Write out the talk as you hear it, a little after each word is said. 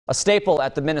A staple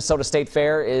at the Minnesota State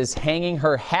Fair is hanging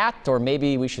her hat, or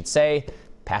maybe we should say,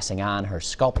 passing on her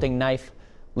sculpting knife.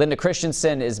 Linda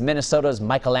Christensen is Minnesota's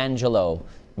Michelangelo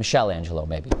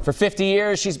maybe. For 50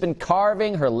 years, she's been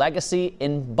carving her legacy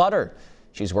in butter.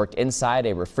 She's worked inside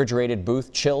a refrigerated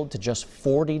booth chilled to just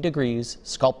 40 degrees,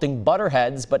 sculpting butter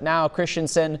heads, but now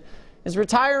Christensen is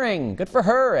retiring. Good for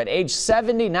her. At age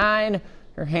 79,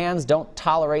 her hands don't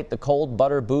tolerate the cold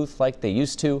butter booth like they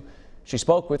used to. She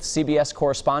spoke with CBS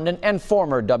correspondent and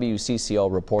former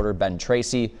WCCO reporter Ben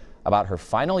Tracy about her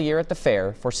final year at the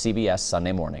fair for CBS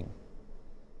Sunday Morning.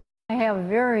 I have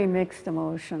very mixed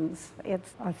emotions.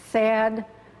 It's a sad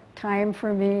time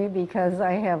for me because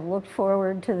I have looked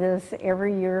forward to this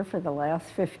every year for the last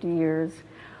 50 years.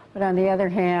 But on the other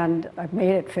hand, I've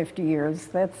made it 50 years.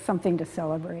 That's something to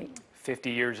celebrate. 50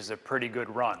 years is a pretty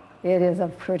good run. It is a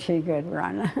pretty good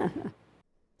run.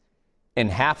 In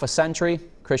half a century,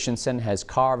 Christensen has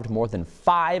carved more than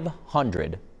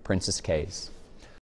 500 Princess Ks.